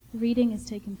The reading is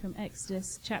taken from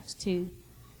Exodus chapter 2,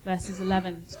 verses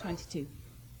 11 to 22.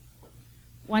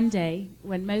 One day,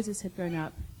 when Moses had grown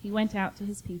up, he went out to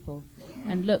his people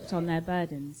and looked on their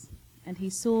burdens, and he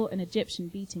saw an Egyptian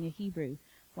beating a Hebrew,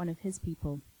 one of his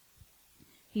people.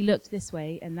 He looked this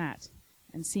way and that,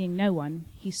 and seeing no one,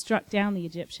 he struck down the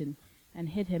Egyptian and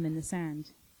hid him in the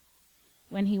sand.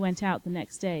 When he went out the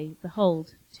next day,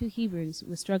 behold, 2 Hebrews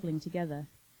were struggling together.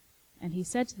 And he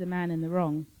said to the man in the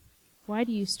wrong, "Why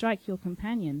do you strike your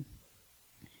companion?"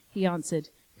 He answered,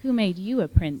 "Who made you a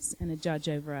prince and a judge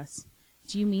over us?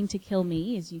 Do you mean to kill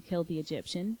me as you killed the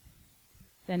Egyptian?"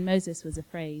 Then Moses was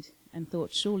afraid, and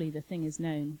thought, "Surely the thing is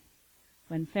known."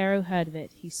 When Pharaoh heard of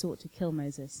it, he sought to kill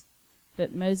Moses.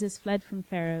 But Moses fled from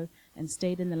Pharaoh and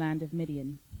stayed in the land of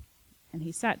Midian. And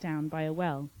he sat down by a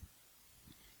well.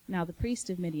 Now the priest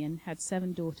of Midian had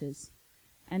 7 daughters,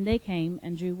 and they came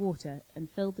and drew water and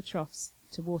filled the troughs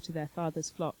to water their father's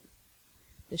flock.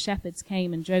 The shepherds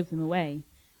came and drove them away,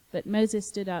 but Moses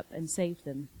stood up and saved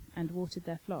them, and watered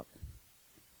their flock.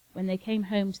 When they came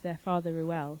home to their father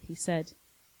Reuel, he said,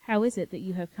 "How is it that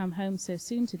you have come home so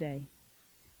soon today?"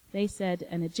 They said,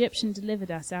 "An Egyptian delivered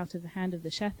us out of the hand of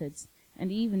the shepherds,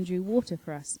 and even drew water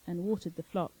for us, and watered the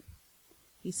flock."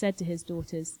 He said to his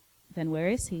daughters, "Then where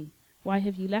is he? Why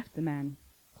have you left the man?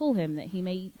 Call him, that he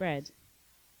may eat bread."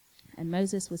 And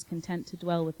Moses was content to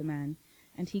dwell with the man,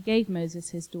 and he gave Moses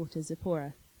his daughter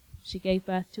Zipporah. She gave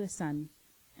birth to a son,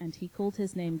 and he called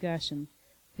his name Gershom,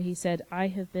 for he said, "I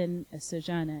have been a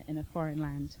sojourner in a foreign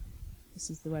land."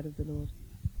 This is the word of the Lord.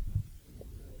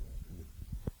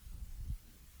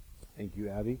 Thank you,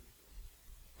 Abby.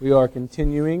 We are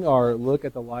continuing our look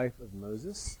at the life of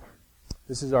Moses.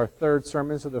 This is our 3rd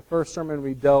sermon. So the first sermon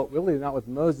we dealt really not with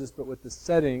Moses, but with the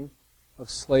setting of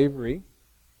slavery.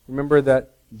 Remember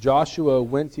that Joshua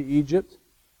went to Egypt,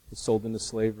 was sold into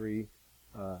slavery,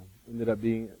 ended up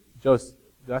being Joseph.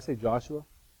 Did I say Joshua?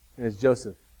 And it's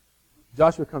Joseph.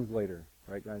 Joshua comes later,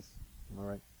 right, guys? All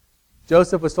right.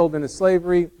 Joseph was sold into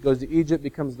slavery, goes to Egypt,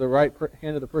 becomes the right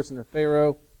hand of the person of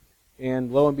Pharaoh,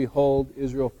 and lo and behold,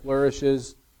 Israel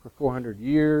flourishes for 400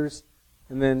 years.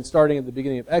 And then starting at the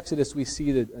beginning of Exodus, we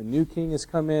see that a new king has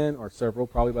come in, or several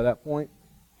probably by that point,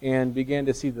 and began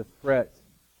to see the threat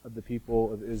of the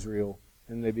people of Israel,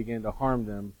 and they began to harm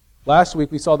them. Last week,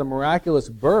 we saw the miraculous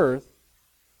birth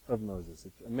of Moses.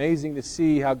 It's amazing to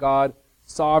see how God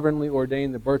sovereignly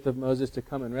ordained the birth of Moses to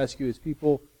come and rescue his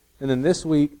people. And then this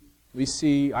week, we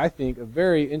see, I think, a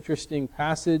very interesting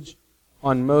passage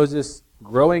on Moses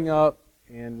growing up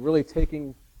and really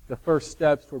taking the first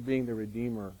steps toward being the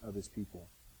redeemer of his people.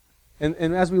 And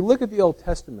as we look at the Old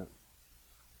Testament,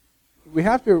 we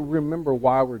have to remember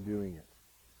why we're doing it.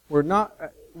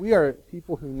 We are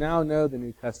people who now know the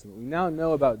New Testament. We now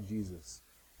know about Jesus.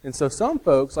 And so some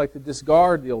folks like to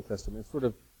discard the Old Testament, sort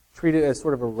of treat it as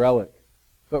sort of a relic.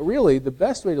 But really, the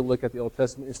best way to look at the Old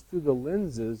Testament is through the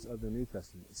lenses of the New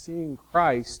Testament, seeing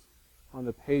Christ on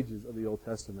the pages of the Old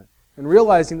Testament, and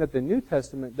realizing that the New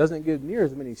Testament doesn't give near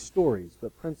as many stories,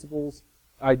 but principles,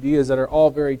 ideas that are all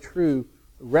very true,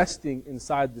 resting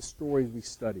inside the stories we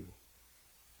study.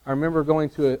 I remember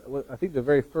going to, I think the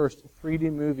very first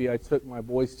 3D movie I took my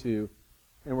boys to,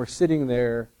 and we're sitting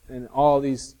there, and all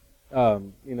these, all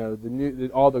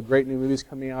the great new movies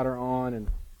coming out are on, and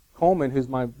Coleman, who's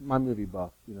my movie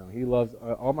buff, he loves,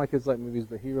 all my kids like movies,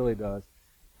 but he really does.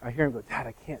 I hear him go, "Dad,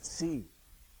 I can't see."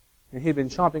 And he'd been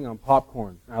chomping on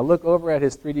popcorn. And I look over at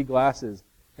his 3D glasses,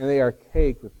 and they are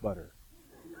caked with butter.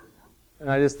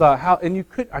 And I just thought,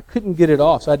 I couldn't get it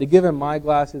off, so I had to give him my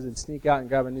glasses and sneak out and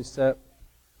grab a new set.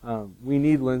 We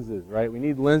need lenses, right? We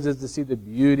need lenses to see the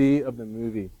beauty of the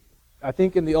movie. I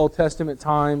think in the Old Testament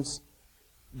times,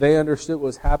 they understood what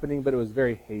was happening, but it was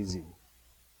very hazy.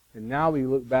 And now we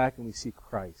look back and we see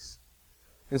Christ.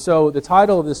 And so the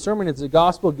title of this sermon is "The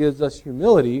Gospel Gives Us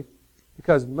Humility,"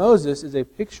 because Moses is a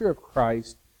picture of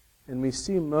Christ, and we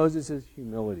see Moses'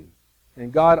 humility.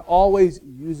 And God always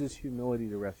uses humility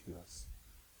to rescue us.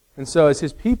 And so as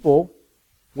his people,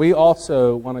 we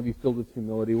also want to be filled with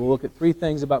humility. We'll look at 3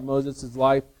 things about Moses'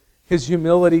 life. His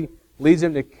humility leads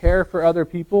him to care for other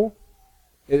people.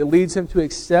 It leads him to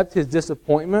accept his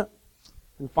disappointment.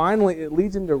 And finally, it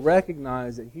leads him to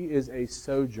recognize that he is a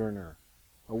sojourner,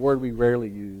 a word we rarely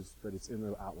use, but it's in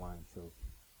the outline, so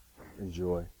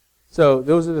enjoy. So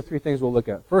those are the 3 things we'll look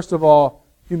at. First of all,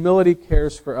 humility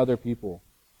cares for other people.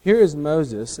 Here is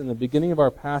Moses in the beginning of our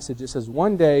passage. It says,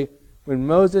 "One day when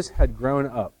Moses had grown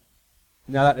up."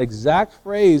 Now that exact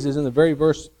phrase is in the very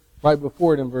verse right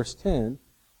before it in verse 10.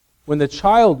 When the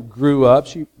child grew up,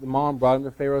 the mom brought him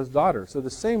to Pharaoh's daughter. So the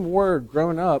same word,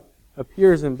 grown up,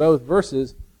 appears in both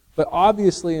verses, But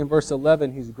obviously in verse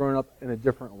 11, he's grown up in a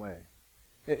different way.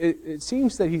 It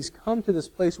seems that he's come to this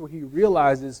place where he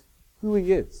realizes who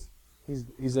he is.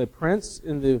 He's a prince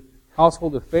in the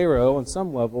household of Pharaoh on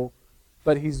some level,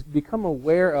 but he's become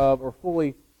aware of or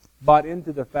fully bought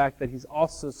into the fact that he's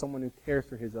also someone who cares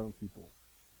for his own people.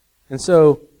 And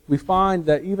so we find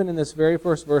that even in this very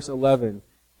first verse 11,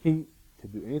 he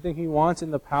can do anything he wants in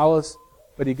the palace,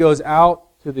 but he goes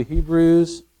out to the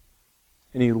Hebrews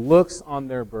and he looks on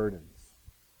their burdens.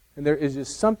 And there is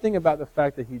just something about the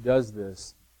fact that he does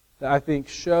this that I think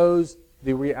shows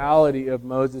the reality of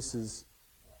Moses'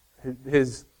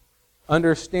 his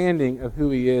understanding of who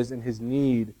he is and his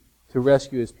need to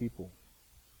rescue his people.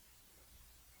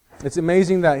 It's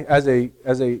amazing that as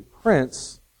a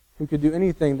prince who could do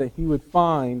anything, that he would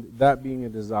find that being a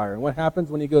desire. And what happens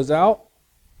when he goes out?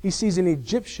 He sees an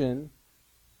Egyptian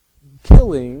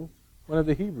killing one of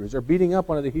the Hebrews, or beating up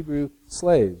one of the Hebrew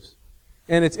slaves.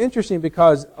 And it's interesting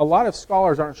because a lot of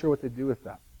scholars aren't sure what to do with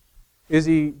that. Is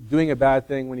he doing a bad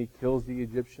thing when he kills the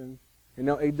Egyptian? You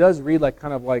know, it does read like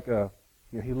kind of like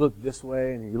he looked this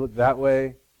way and he looked that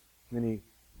way, and then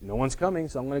no one's coming,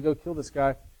 so I'm going to go kill this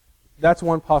guy. That's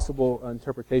one possible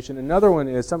interpretation. Another one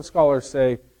is some scholars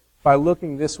say by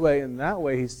looking this way and that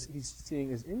way, he's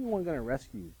seeing, is anyone going to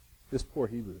rescue this poor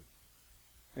Hebrew?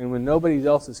 And when nobody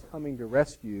else is coming to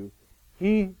rescue,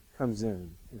 he comes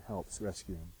in and helps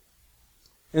rescue him.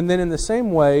 And then in the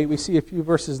same way, we see a few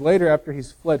verses later after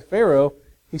he's fled Pharaoh,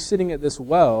 he's sitting at this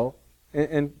well,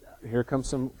 and here comes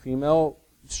some female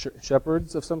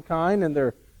shepherds of some kind, and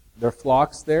their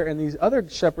flocks there, and these other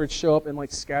shepherds show up and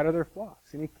like scatter their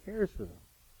flocks, and he cares for them.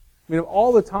 I mean, of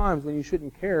all the times when you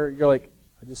shouldn't care, you're like,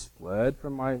 I just fled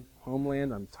from my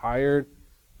homeland, I'm tired,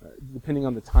 depending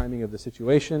on the timing of the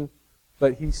situation,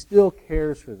 but he still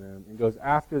cares for them and goes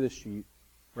after the sheep,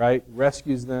 right,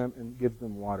 rescues them and gives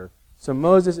them water. So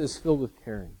Moses is filled with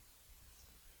caring.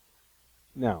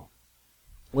 Now,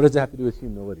 what does that have to do with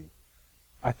humility?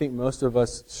 I think most of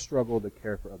us struggle to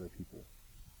care for other people.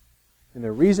 And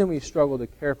the reason we struggle to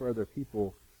care for other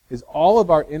people is all of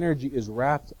our energy is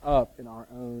wrapped up in our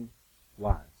own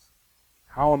lives.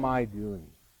 How am I doing?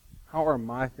 How are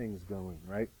my things going,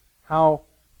 right? How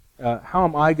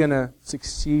am I going to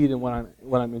succeed in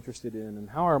what I'm interested in? And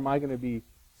how am I going to be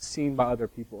seen by other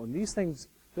people? And these things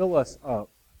fill us up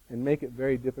and make it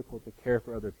very difficult to care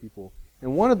for other people.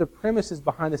 And one of the premises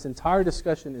behind this entire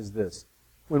discussion is this.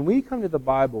 When we come to the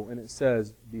Bible and it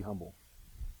says, be humble,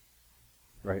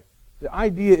 right? The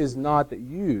idea is not that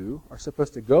you are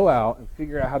supposed to go out and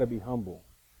figure out how to be humble.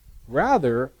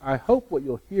 Rather, I hope what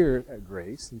you'll hear at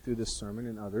Grace and through this sermon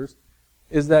and others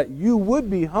is that you would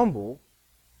be humble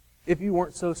if you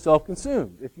weren't so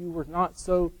self-consumed, if you were not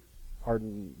so,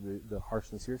 pardon the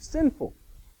harshness here, sinful.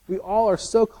 We all are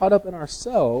so caught up in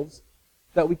ourselves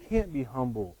that we can't be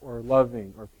humble or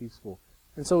loving or peaceful.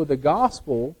 And so with the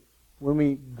gospel, when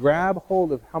we grab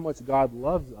hold of how much God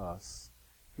loves us,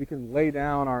 we can lay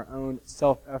down our own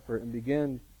self-effort and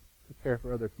begin to care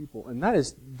for other people. And that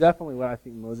is definitely what I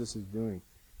think Moses is doing.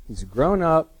 He's grown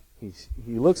up. He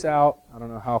looks out. I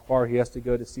don't know how far he has to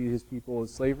go to see his people in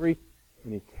slavery,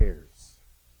 and he cares.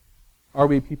 Are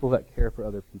we people that care for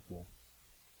other people?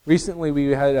 Recently, we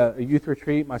had a youth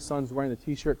retreat. My son's wearing the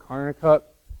T-shirt, Karner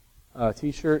Cup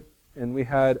T-shirt, and we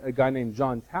had a guy named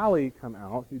John Talley come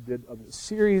out who did a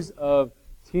series of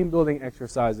team-building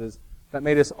exercises that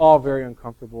made us all very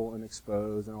uncomfortable and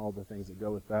exposed and all the things that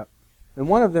go with that. And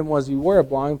one of them was you wear a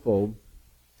blindfold,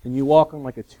 and you walk on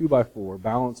like a 2x4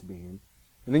 balance beam,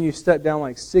 and then you step down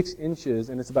like 6 inches,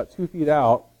 and it's about 2 feet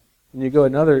out, and you go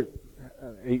another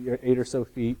 8 or so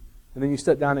feet, and then you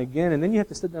step down again, and then you have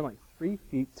to step down like 3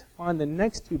 feet to find the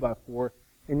next 2x4,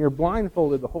 and you're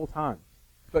blindfolded the whole time.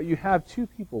 But you have 2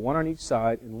 people, one on each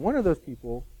side, and one of those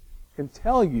people can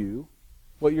tell you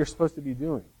what you're supposed to be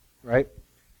doing, right?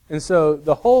 And so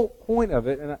the whole point of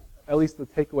it, and at least the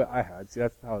takeaway I had, see,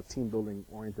 that's how team-building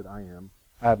oriented I am.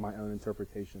 I have my own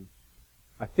interpretation.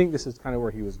 I think this is kind of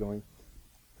where he was going.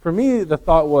 For me, the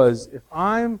thought was, if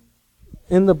I'm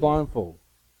in the blindfold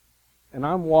and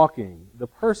I'm walking, the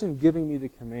person giving me the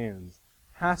commands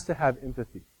has to have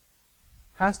empathy,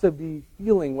 has to be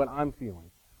feeling what I'm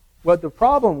feeling. What the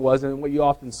problem was, and what you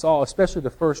often saw, especially the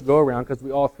first go-around, because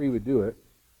we all 3 would do it,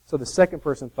 so the second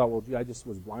person thought, well, gee, I just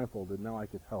was blindfolded, now I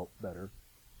could help better,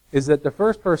 is that the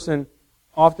first person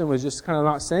often was just kind of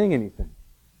not saying anything.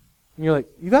 And you're like,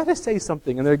 you got to say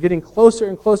something, and they're getting closer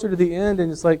and closer to the end,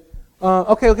 and it's like,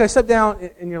 okay, step down,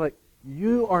 and you're like,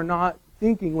 you are not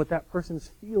thinking what that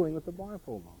person's feeling with the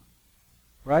blindfold on,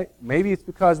 right? Maybe it's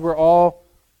because we're all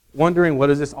wondering, what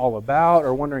is this all about,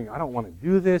 or wondering, I don't want to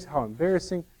do this, how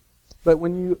embarrassing. But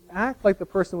when you act like the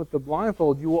person with the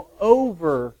blindfold, you will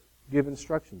over give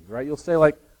instructions, right? You'll say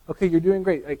like, okay, you're doing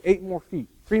great. Like 8 more feet,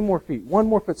 3 more feet, 1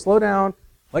 more foot. Slow down.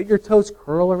 Let your toes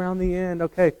curl around the end.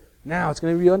 Okay, now it's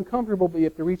going to be uncomfortable, but you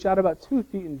have to reach out about 2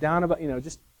 feet and down about,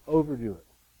 just overdo it.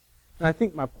 And I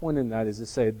think my point in that is to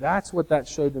say that's what that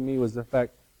showed to me was the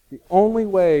fact the only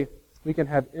way we can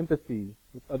have empathy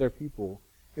with other people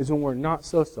is when we're not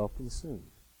so self-consumed.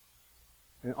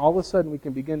 And all of a sudden we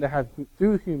can begin to have,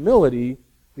 through humility,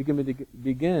 we can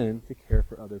begin to care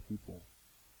for other people.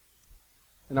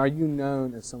 And are you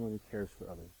known as someone who cares for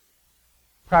others?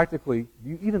 Practically, do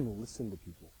you even listen to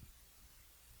people?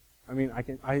 I mean,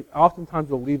 I oftentimes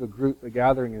will leave a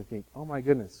gathering and think, oh my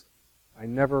goodness,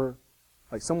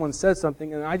 like someone said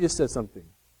something and I just said something.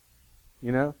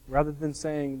 Rather than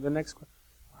saying the next question,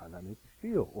 how did that make you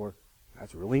feel? Or,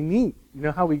 that's really neat. You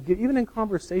know how we get, even in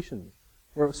conversations,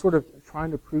 we're sort of trying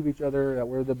to prove each other that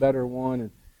we're the better one.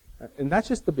 And that's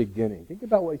just the beginning. Think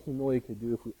about what humility could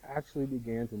do if we actually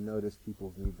began to notice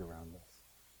people's needs around us.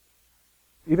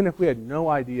 Even if we had no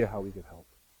idea how we could help.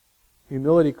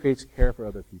 Humility creates care for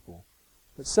other people.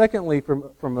 But secondly,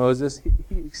 for Moses,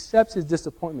 he accepts his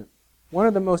disappointment. One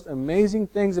of the most amazing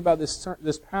things about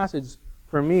this passage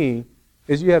for me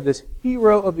is you have this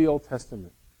hero of the Old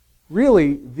Testament.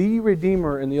 Really, the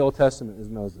Redeemer in the Old Testament is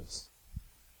Moses.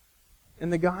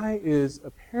 And the guy is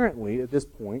apparently, at this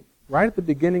point, right at the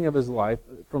beginning of his life,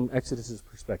 from Exodus'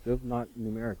 perspective, not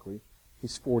numerically,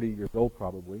 he's 40 years old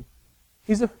probably,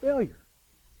 he's a failure.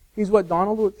 He's what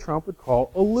Donald Trump would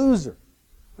call a loser.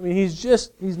 I mean,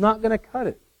 he's not going to cut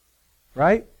it,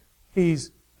 right? He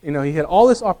had all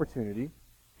this opportunity,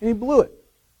 and he blew it.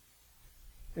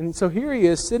 And so here he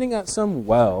is sitting at some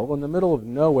well in the middle of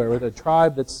nowhere with a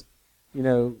tribe that's,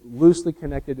 loosely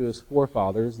connected to his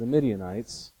forefathers, the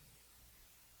Midianites.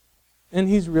 And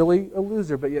he's really a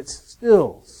loser, but yet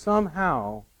still,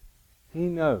 somehow, he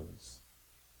knows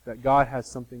that God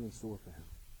has something in store for him.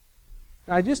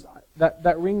 And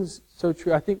that rings so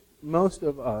true. I think most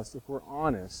of us, if we're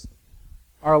honest,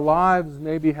 our lives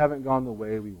maybe haven't gone the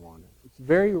way we wanted. It's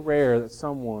very rare that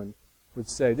someone would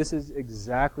say, this is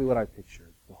exactly what I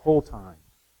pictured the whole time.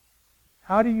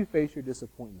 How do you face your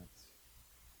disappointments?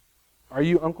 Are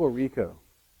you Uncle Rico?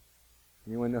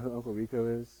 Anyone know who Uncle Rico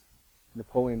is?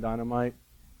 Napoleon Dynamite.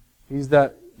 He's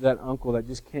that uncle that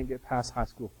just can't get past high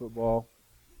school football,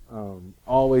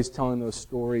 always telling those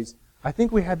stories. I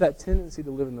think we had that tendency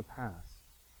to live in the past.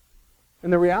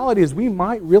 And the reality is we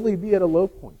might really be at a low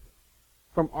point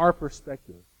from our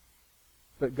perspective.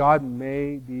 But God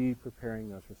may be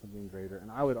preparing us for something greater.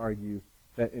 And I would argue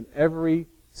that in every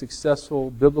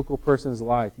successful biblical person's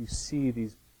life, you see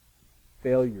these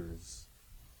failures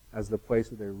as the place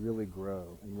where they really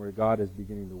grow and where God is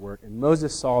beginning to work. And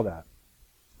Moses saw that.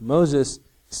 Moses,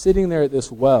 sitting there at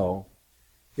this well,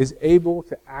 is able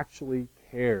to actually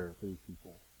care for these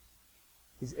people.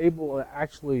 He's able to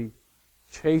actually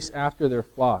chase after their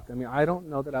flock. I mean, I don't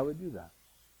know that I would do that.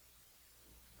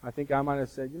 I think I might have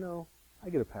said, I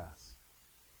get a pass.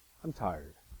 I'm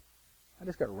tired. I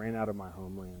just got ran out of my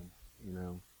homeland,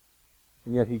 And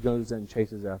yet he goes and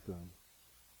chases after them.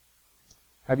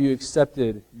 Have you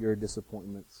accepted your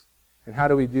disappointments? And how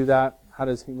do we do that? How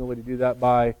does humility do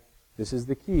that? This is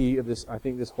the key of this, I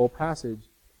think this whole passage,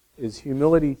 is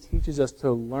humility teaches us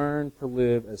to learn to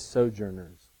live as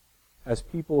sojourners, as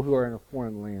people who are in a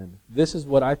foreign land. This is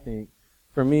what I think,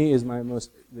 for me, is the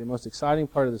most exciting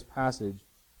part of this passage,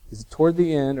 is toward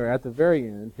the end, or at the very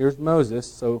end, here's Moses.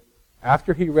 So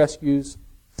after he rescues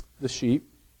the sheep,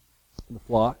 the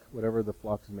flock, whatever the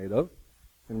flock is made of,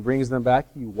 and brings them back,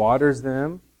 he waters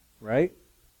them, right?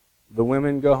 The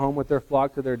women go home with their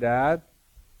flock to their dad.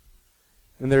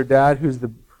 And their dad, who's the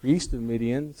priest of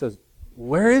Midian, says,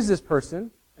 where is this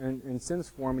person? And sends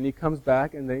for him, and he comes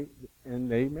back, and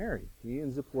they marry. He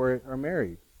and Zipporah are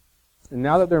married. And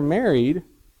now that they're married,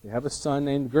 they have a son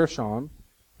named Gershom,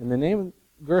 and the name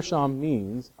Gershom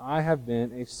means, I have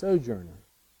been a sojourner.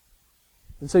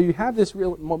 And so you have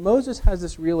Moses has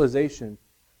this realization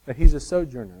that he's a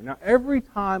sojourner. Now, every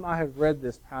time I have read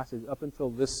this passage up until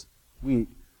this week,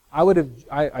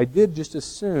 I did just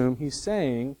assume he's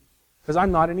saying, because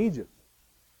I'm not in Egypt.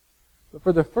 But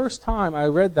for the first time, I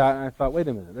read that and I thought, wait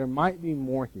a minute, there might be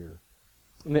more here.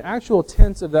 And the actual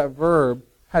tense of that verb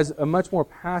has a much more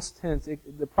past tense.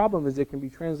 The problem is it can be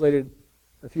translated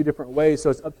a few different ways, so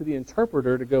it's up to the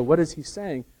interpreter to go, what is he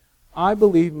saying? I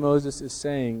believe Moses is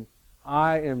saying,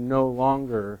 I am no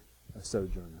longer a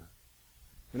sojourner.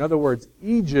 In other words,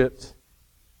 Egypt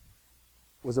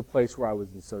was a place where I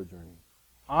was in sojourning.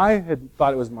 I had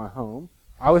thought it was my home.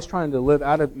 I was trying to live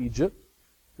out of Egypt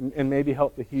and maybe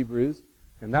help the Hebrews,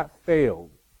 and that failed.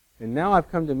 And now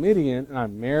I've come to Midian, and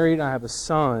I'm married, and I have a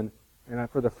son, and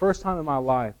for the first time in my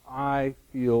life, I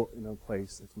feel in a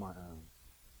place that's my own.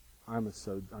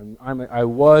 I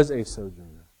was a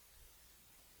sojourner.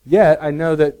 Yet, I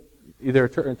know that either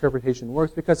interpretation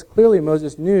works, because clearly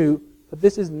Moses knew that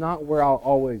this is not where I'll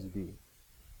always be,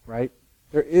 right?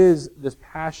 There is this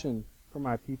passion for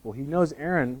my people. He knows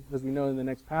Aaron, as we know in the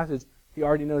next passage. He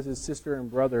already knows his sister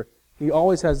and brother. He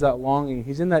always has that longing.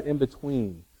 He's in that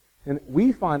in-between. And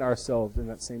we find ourselves in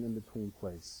that same in-between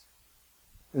place.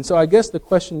 And so I guess the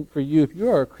question for you, if you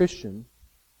are a Christian,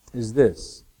 is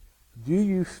this. Do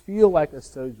you feel like a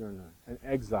sojourner, an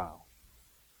exile?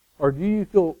 Or do you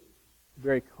feel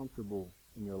very comfortable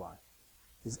in your life?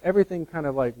 Is everything kind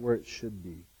of like where it should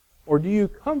be? Or do you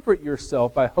comfort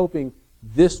yourself by hoping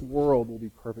this world will be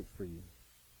perfect for you?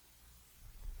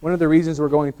 One of the reasons we're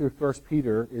going through 1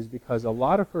 Peter is because a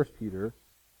lot of 1 Peter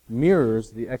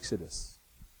mirrors the Exodus.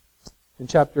 In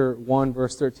chapter 1,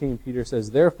 verse 13, Peter says,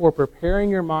 "Therefore,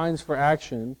 preparing your minds for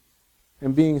action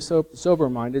and being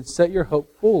sober-minded, set your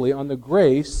hope fully on the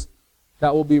grace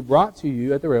that will be brought to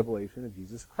you at the revelation of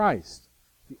Jesus Christ."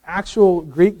 The actual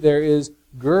Greek there is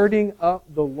girding up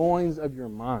the loins of your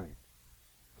mind.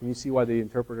 Can you see why the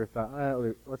interpreter thought,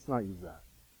 let's not use that?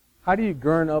 How do you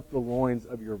gird up the loins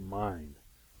of your mind?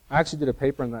 I actually did a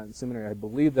paper on that in seminary. I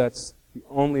believe that's the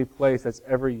only place that's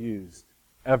ever used,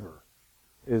 ever,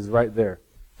 is right there.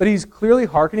 But he's clearly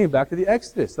hearkening back to the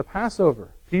Exodus, the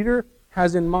Passover. Peter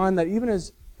has in mind that even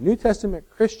as New Testament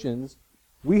Christians,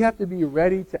 we have to be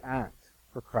ready to act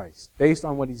for Christ based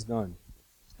on what he's done.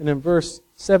 And in verse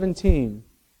 17,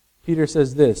 Peter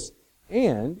says this,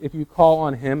 "And if you call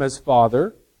on him as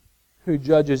Father, who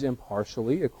judges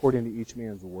impartially according to each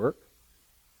man's work,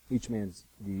 each man's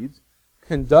deeds,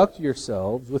 conduct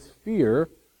yourselves with fear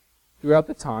throughout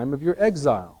the time of your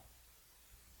exile."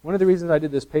 One of the reasons I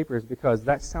did this paper is because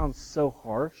that sounds so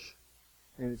harsh,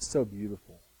 and it's so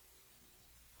beautiful.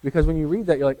 Because when you read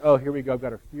that, you're like, oh, here we go, I've got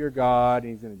to fear God,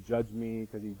 and he's going to judge me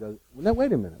because he does. Well, now,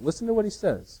 wait a minute. Listen to what he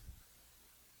says.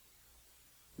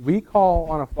 We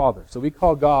call on a Father. So we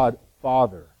call God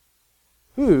Father,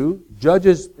 who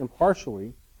judges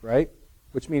impartially, right?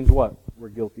 Which means what? We're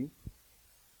guilty,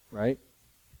 right?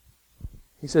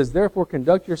 He says, "Therefore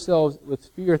conduct yourselves with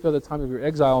fear throughout the time of your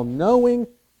exile, knowing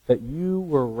that you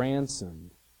were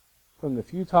ransomed from the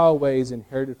futile ways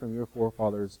inherited from your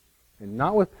forefathers, and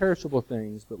not with perishable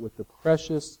things, but with the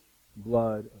precious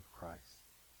blood of Christ."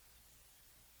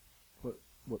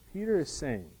 What Peter is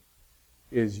saying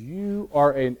is you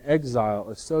are an exile,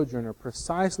 a sojourner,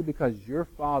 precisely because your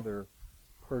Father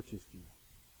purchased you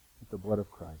with the blood of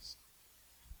Christ.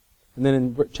 And then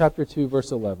in chapter 2,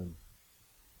 verse 11,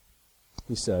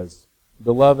 he says,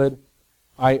 "Beloved,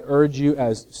 I urge you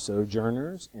as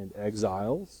sojourners and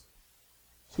exiles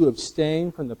to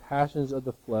abstain from the passions of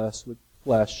the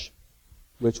flesh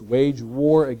which wage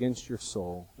war against your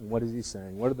soul." And what is he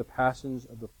saying? What are the passions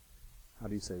of the... How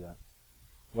do you say that?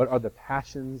 What are the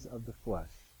passions of the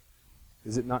flesh?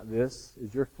 Is it not this?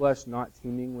 Is your flesh not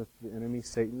teeming with the enemy,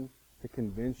 Satan, to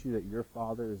convince you that your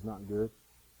Father is not good?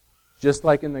 Just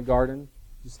like in the garden,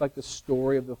 just like the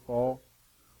story of the fall,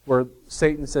 where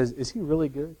Satan says, is he really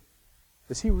good?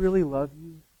 Does he really love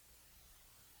you?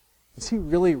 Is he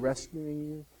really rescuing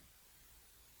you?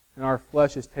 And our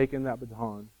flesh has taken that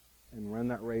baton and run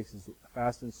that race as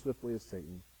fast and swiftly as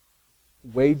Satan,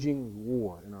 waging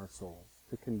war in our souls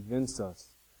to convince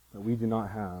us that we do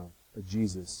not have a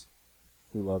Jesus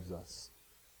who loves us.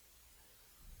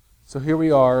 So here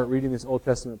we are reading this Old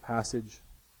Testament passage,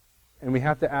 and we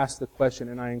have to ask the question,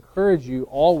 and I encourage you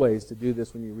always to do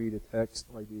this when you read a text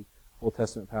like the Old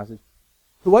Testament passage.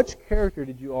 To which character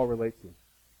did you all relate to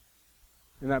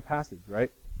in that passage,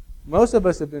 right? Most of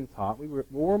us have been taught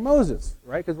we're Moses,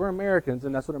 right? Because we're Americans,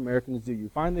 and that's what Americans do. You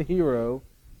find the hero,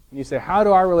 and you say, how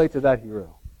do I relate to that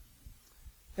hero?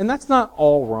 And that's not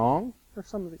all wrong. There's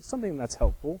something that's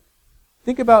helpful.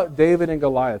 Think about David and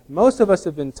Goliath. Most of us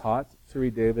have been taught to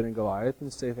read David and Goliath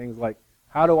and say things like,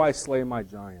 how do I slay my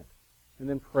giant? And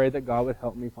then pray that God would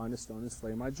help me find a stone and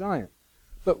slay my giant.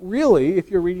 But really,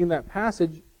 if you're reading that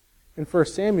passage in 1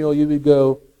 Samuel, you would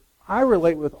go, I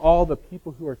relate with all the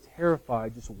people who are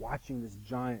terrified just watching this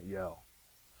giant yell.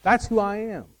 That's who I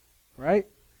am, right?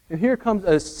 And here comes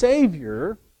a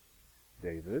Savior,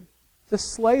 David, to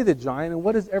slay the giant. And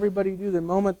what does everybody do the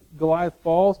moment Goliath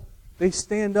falls? They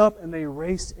stand up and they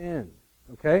race in,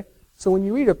 okay? So when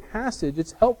you read a passage,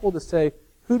 it's helpful to say,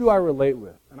 who do I relate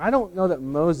with? And I don't know that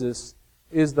Moses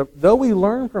is though we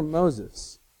learn from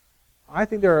Moses, I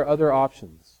think there are other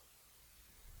options.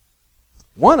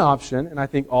 One option, and I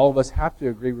think all of us have to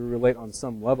agree we relate on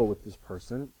some level with this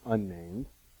person, unnamed,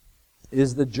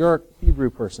 is the jerk Hebrew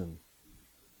person.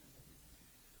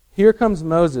 Here comes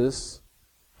Moses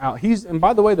out. And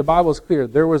by the way, the Bible is clear.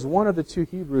 There was one of the two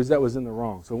Hebrews that was in the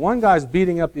wrong. So one guy's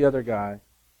beating up the other guy,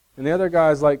 and the other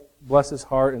guy's like, bless his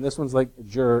heart, and this one's like a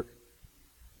jerk.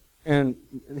 And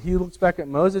he looks back at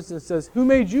Moses and says, who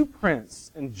made you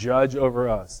prince and judge over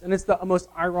us? And it's the most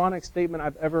ironic statement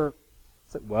I've ever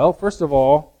said. Well, first of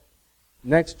all,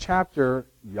 next chapter,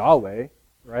 Yahweh,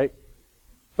 right?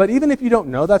 But even if you don't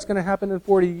know that's going to happen in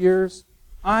 40 years,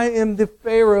 I am the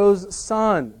Pharaoh's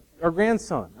son or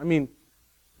grandson. I mean,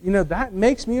 that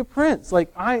makes me a prince.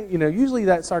 Like, usually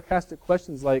that sarcastic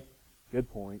question is like,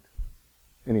 good point.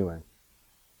 Anyway,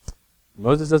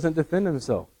 Moses doesn't defend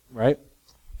himself, right?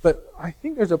 But I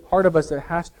think there's a part of us that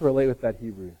has to relate with that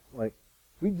Hebrew. Like,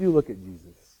 we do look at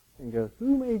Jesus and go,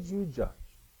 who made you judge?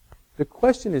 The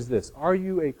question is this: are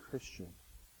you a Christian?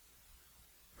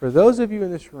 For those of you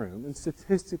in this room, and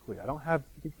statistically, I don't have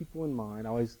people in mind.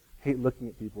 I always hate looking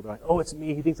at people. They're like, oh, it's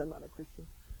me. He thinks I'm not a Christian.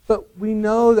 But we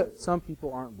know that some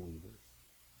people aren't believers.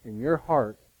 And your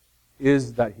heart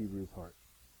is that Hebrew's heart.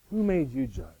 Who made you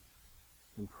judge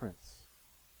and prince?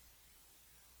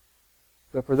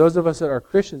 But for those of us that are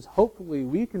Christians, hopefully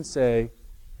we can say,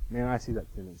 man, I see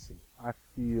that tendency. I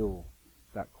feel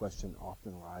that question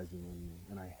often rising in me,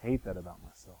 and I hate that about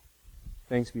myself.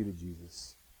 Thanks be to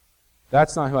Jesus.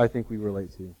 That's not who I think we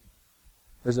relate to.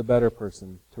 There's a better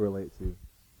person to relate to,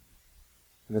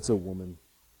 and it's a woman,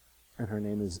 and her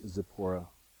name is Zipporah.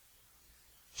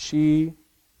 She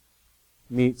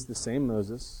meets the same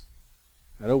Moses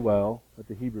at a well that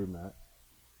the Hebrew met,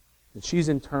 and she's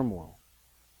in turmoil.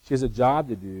 She has a job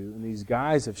to do, and these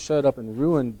guys have showed up and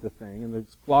ruined the thing, and the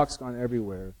flock's gone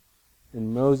everywhere.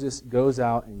 And Moses goes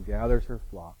out and gathers her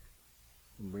flock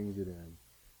and brings it in.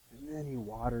 And then he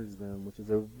waters them, which is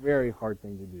a very hard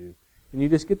thing to do. And you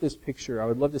just get this picture. I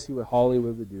would love to see what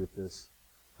Hollywood would do with this,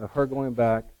 of her going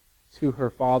back to her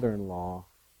father-in-law,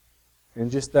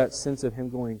 and just that sense of him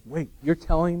going, wait, you're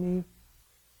telling me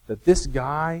that this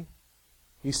guy,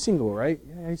 he's single, right?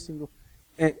 Yeah, he's single.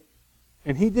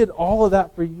 And he did all of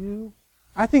that for you?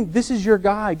 I think this is your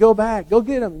guy. Go back. Go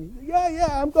get him. Yeah,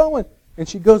 I'm going. And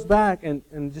she goes back,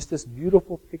 and just this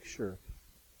beautiful picture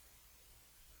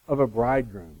of a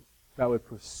bridegroom that would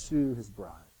pursue his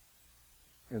bride.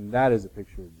 And that is a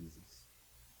picture of Jesus.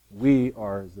 We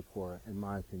are Zipporah, in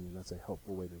my opinion. That's a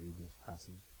helpful way to read this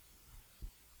passage.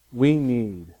 We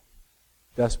need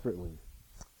desperately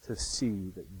to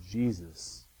see that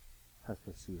Jesus has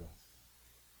pursued us.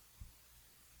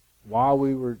 While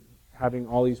we were having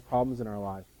all these problems in our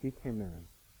life, He came in,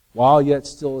 while yet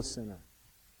still a sinner.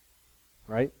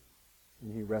 Right?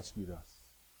 And He rescued us.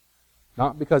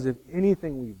 Not because of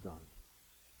anything we've done,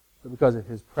 but because of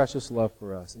His precious love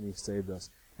for us, and He saved us.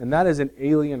 And that is an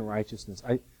alien righteousness.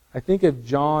 I think of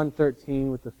John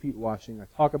 13 with the feet washing. I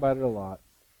talk about it a lot.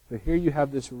 But here you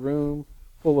have this room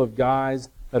full of guys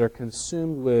that are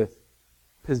consumed with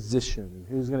position, and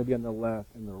who's going to be on the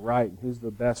left and the right, and who's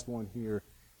the best one here.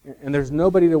 And there's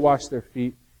nobody to wash their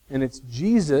feet. And it's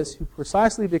Jesus who,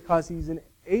 precisely because He's an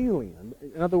alien,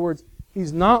 in other words,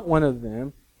 He's not one of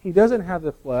them. He doesn't have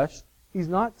the flesh. He's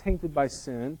not tainted by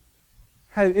sin.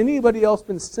 Had anybody else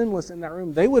been sinless in that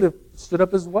room, they would have stood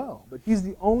up as well. But He's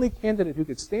the only candidate who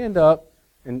could stand up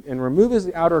and remove His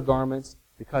outer garments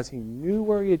because He knew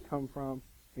where He had come from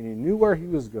and He knew where He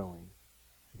was going.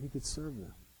 And He could serve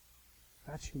them.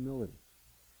 That's humility.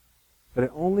 But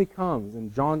it only comes,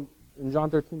 in John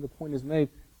 13 the point is made,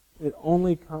 it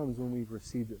only comes when we've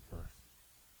received it first.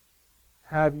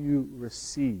 Have you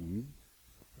received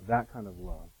that kind of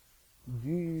love? Do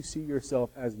you see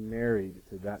yourself as married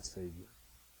to that Savior?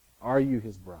 Are you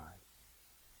His bride?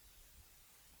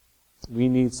 We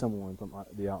need someone from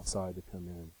the outside to come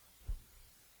in.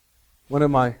 One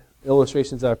of my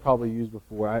illustrations that I've probably used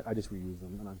before, I just reuse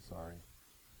them, and I'm sorry.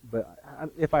 But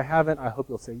if I haven't, I hope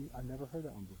you'll say, I've never heard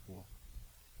that one before.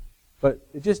 But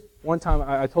it just, one time,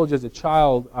 I told you as a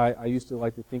child, I used to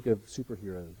like to think of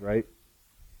superheroes, right?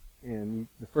 And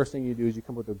the first thing you do is you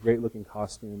come up with a great-looking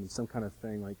costume and some kind of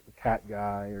thing like a cat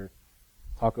guy or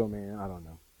Taco Man, I don't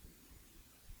know.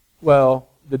 Well,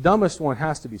 the dumbest one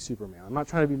has to be Superman. I'm not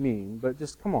trying to be mean, but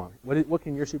just come on. What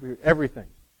can your superhero? Everything.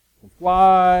 Can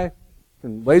fly,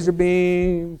 can laser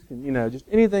beams, can, just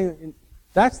anything.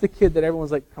 That's the kid that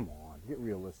everyone's like, come on, get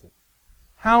realistic.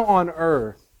 How on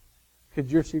earth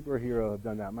could your superhero have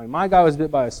done that? My guy was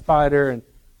bit by a spider, and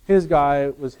his guy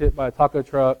was hit by a taco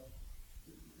truck.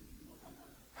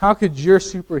 How could your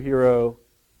superhero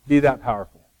be that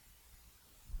powerful?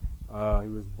 He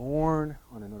was born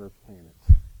on another planet.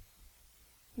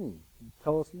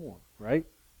 Tell us more, right?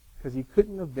 Because he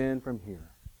couldn't have been from here.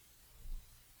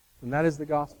 And that is the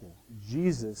gospel.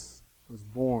 Jesus was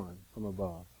born from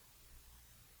above.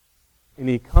 And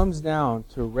he comes down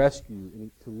to rescue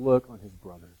and to look on his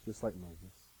brothers, just like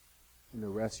Moses, and to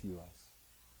rescue us,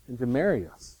 and to marry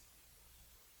us.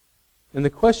 And the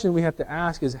question we have to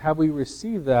ask is, have we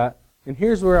received that? And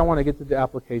here's where I want to get to the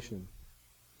application.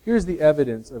 Here's the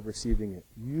evidence of receiving it.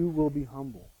 You will be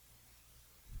humble.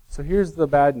 So here's the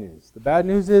bad news. The bad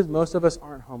news is most of us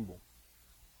aren't humble.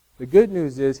 The good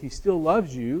news is he still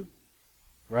loves you,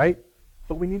 right?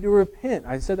 But we need to repent.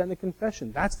 I said that in the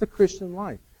confession. That's the Christian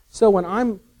life. So when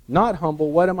I'm not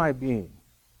humble, what am I being?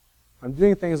 I'm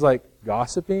doing things like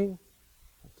gossiping.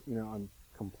 I'm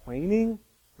complaining,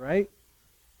 right?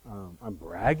 I'm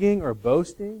bragging or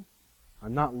boasting.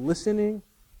 I'm not listening.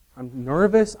 I'm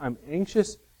nervous. I'm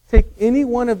anxious. Take any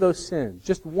one of those sins,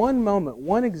 just one moment,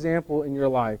 one example in your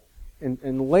life,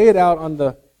 and lay it out on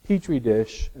the Petri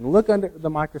dish and look under the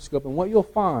microscope, and what you'll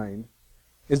find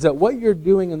is that what you're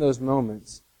doing in those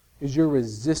moments is you're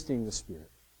resisting the Spirit.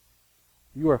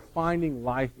 You are finding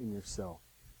life in yourself.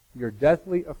 You're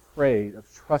deathly afraid of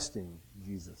trusting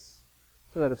Jesus.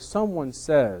 So that if someone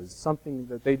says something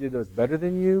that they did that was better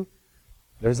than you,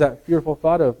 there's that fearful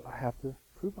thought of, I have to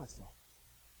prove myself.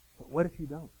 But what if you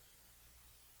don't?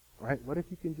 Right? What if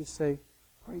you can just say,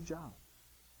 great job?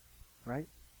 Right?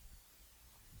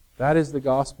 That is the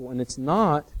gospel. And it's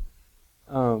not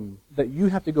that you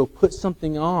have to go put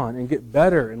something on and get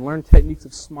better and learn techniques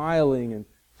of smiling and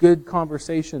good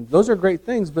conversation. Those are great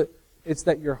things, but it's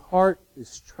that your heart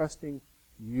is trusting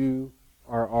you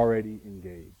are already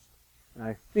engaged. And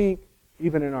I think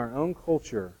even in our own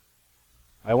culture,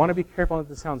 I want to be careful not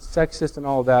to sound sexist and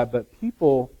all that, but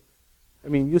people,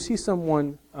 you see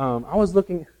someone, I was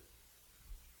looking,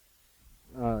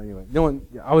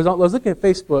 I was looking at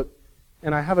Facebook,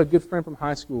 and I have a good friend from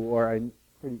high school, or a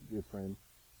pretty good friend.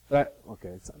 But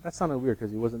that sounded weird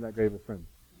because he wasn't that great of a friend.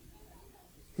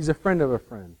 He's a friend of a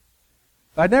friend.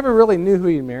 But I never really knew who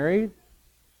he married,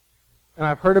 and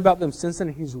I've heard about them since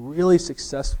then. He's really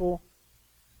successful.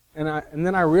 And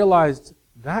then I realized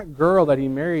that girl that he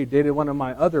married dated one of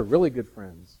my other really good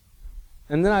friends.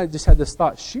 And then I just had this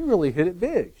thought, she really hit it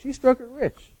big. She struck it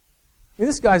rich.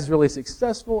 This guy's really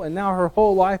successful, and now her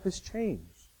whole life has changed.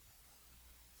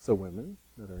 So women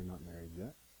that are not married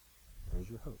yet, there's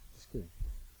your hope. Just kidding.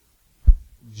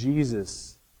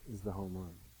 Jesus is the home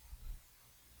run.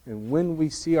 And when we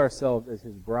see ourselves as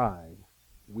his bride,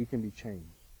 we can be changed.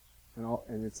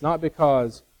 And it's not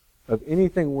because of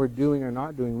anything we're doing or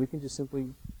not doing. We can just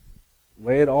simply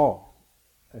lay it all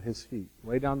at his feet.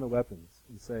 Lay down the weapons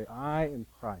and say, I am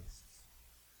Christ's.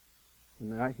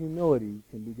 And that humility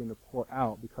can begin to pour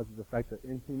out because of the fact that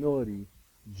in humility,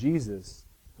 Jesus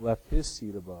left his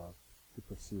seat above to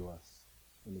pursue us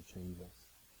and to change us.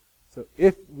 So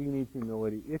if we need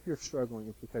humility, if you're struggling,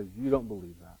 it's because you don't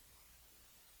believe that.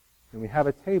 And we have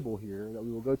a table here that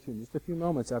we will go to in just a few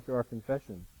moments after our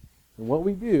confession. And what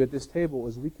we do at this table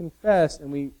is we confess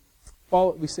and we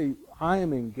say, I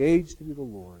am engaged to be the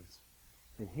Lord's.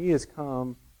 And he has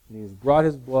come and he has brought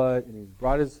his blood and he's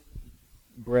brought his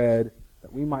bread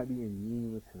that we might be in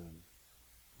union with him.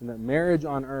 And that marriage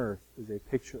on earth is a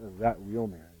picture of that real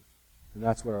marriage. And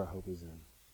that's what our hope is in.